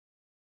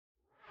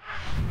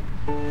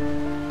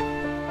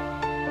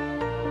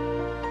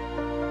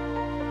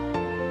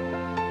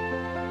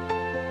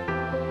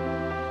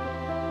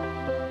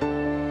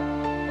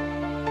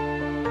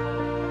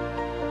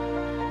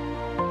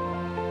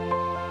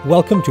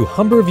Welcome to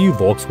Humberview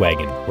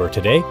Volkswagen, where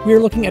today we are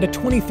looking at a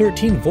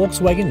 2013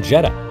 Volkswagen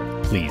Jetta.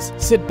 Please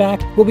sit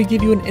back while we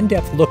give you an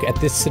in-depth look at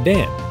this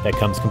sedan that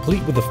comes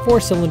complete with a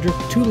 4-cylinder,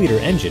 2-liter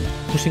engine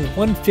pushing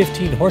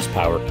 115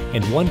 horsepower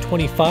and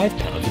 125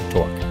 pounds of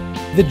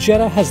torque. The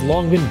Jetta has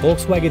long been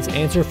Volkswagen's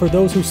answer for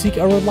those who seek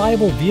a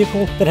reliable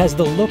vehicle that has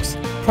the looks,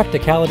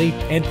 practicality,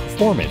 and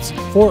performance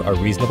for a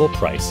reasonable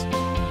price.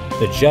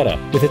 The Jetta,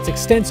 with its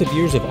extensive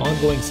years of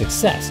ongoing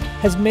success,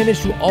 has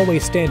managed to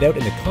always stand out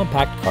in the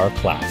compact car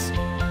class.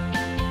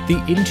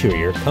 The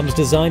interior comes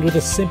designed with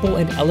a simple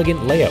and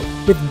elegant layout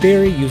with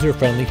very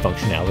user-friendly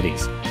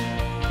functionalities.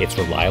 Its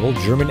reliable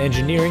German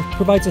engineering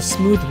provides a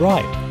smooth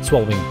ride,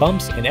 swallowing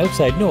bumps and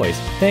outside noise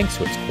thanks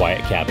to its quiet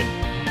cabin.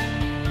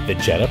 The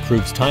Jetta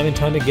proves time and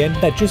time again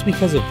that just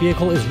because a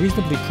vehicle is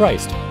reasonably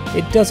priced,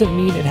 it doesn't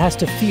mean it has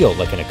to feel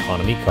like an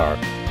economy car.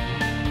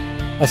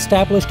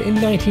 Established in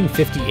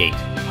 1958,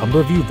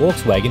 Humberview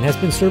Volkswagen has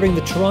been serving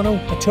the Toronto,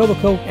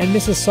 Etobicoke, and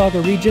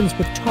Mississauga regions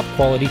with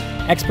top-quality,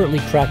 expertly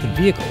crafted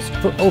vehicles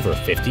for over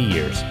 50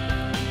 years.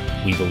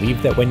 We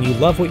believe that when you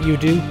love what you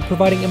do,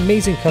 providing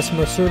amazing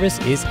customer service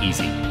is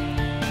easy.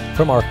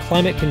 From our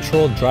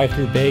climate-controlled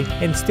drive-through bay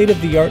and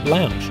state-of-the-art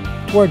lounge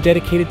to our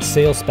dedicated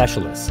sales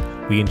specialists,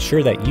 we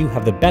ensure that you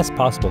have the best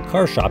possible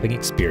car shopping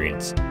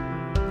experience.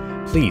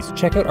 Please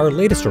check out our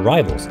latest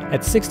arrivals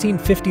at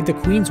 1650 The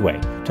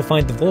Queensway to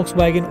find the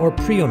Volkswagen or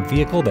pre-owned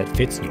vehicle that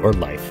fits your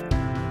life.